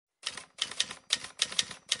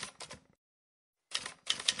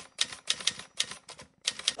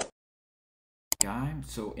Guys,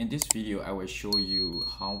 so in this video I will show you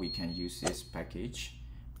how we can use this package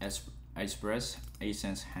as Express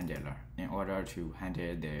Async handler in order to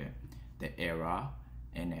handle the error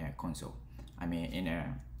in a console. I mean in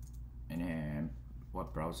a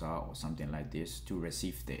web browser or something like this to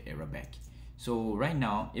receive the error back. So right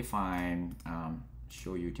now, if I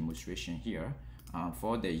show you demonstration here,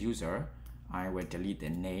 for the user, I will delete the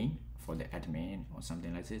name for the admin or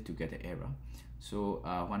something like this to get the error. So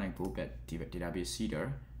when I go back to database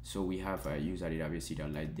seeder, so we have a user database seeder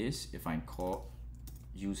like this. If I call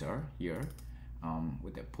user here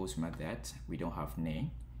with the post method, we don't have name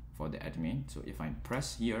for the admin. So if I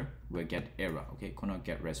press here, we'll get error. Okay, cannot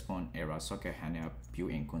get response error socket handler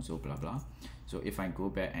built-in console blah blah. So if I go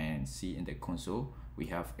back and see in the console, we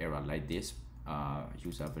have error like this.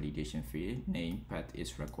 User validation field name path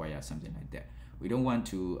is required, something like that. We don't want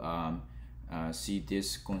to see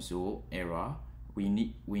this console error. We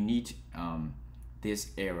need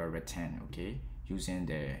this error return, okay, using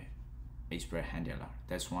the Express handler.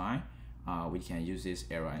 That's why we can use this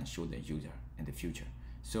error and show the user in the future.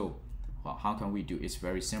 So how can we do? It's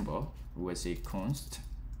very simple. We will say const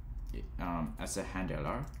as a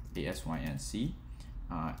handler async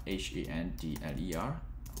handler,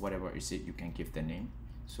 whatever is it, you can give the name.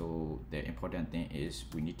 So the important thing is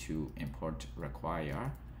we need to import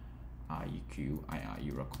require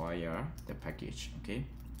require the package, okay,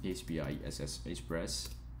 express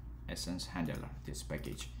async handler, this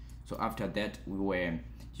package. So after that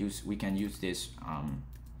we can use this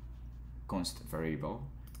const variable.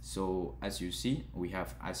 So as you see, we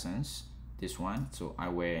have async, this one. So I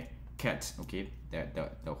will cat, okay,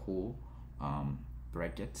 the whole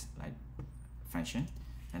bracket like function,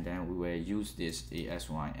 and then we will use this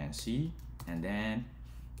async, and then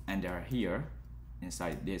under here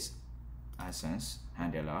inside this async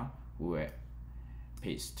handler we will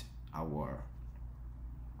paste our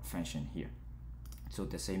function here. So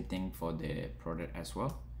the same thing for the product as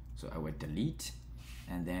well. So I will delete,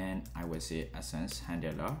 and then I will say async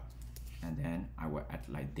handler, and then I will add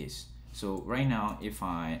like this. So right now, if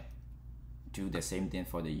I do the same thing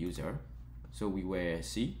for the user, so we will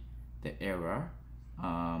see the error,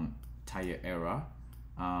 tire error,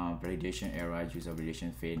 validation error, user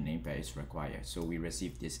validation failed, name path is required. So we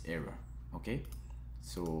receive this error, okay.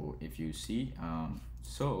 So if you see,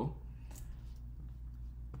 so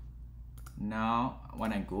now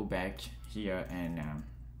when I go back here and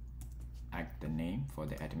add the name for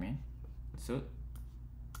the admin, so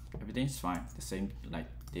everything is fine, the same like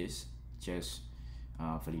this, just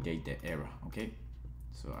validate the error, okay.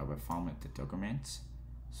 So I will format the documents.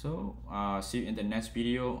 So see you in the next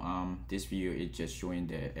video. This video is just showing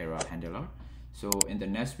the error handler. So in the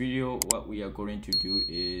next video, what we are going to do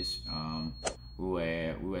is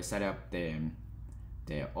we will set up the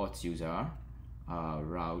auth user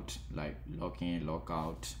route, like login,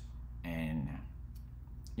 logout, and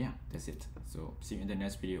yeah, that's it. So see you in the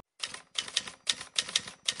next video.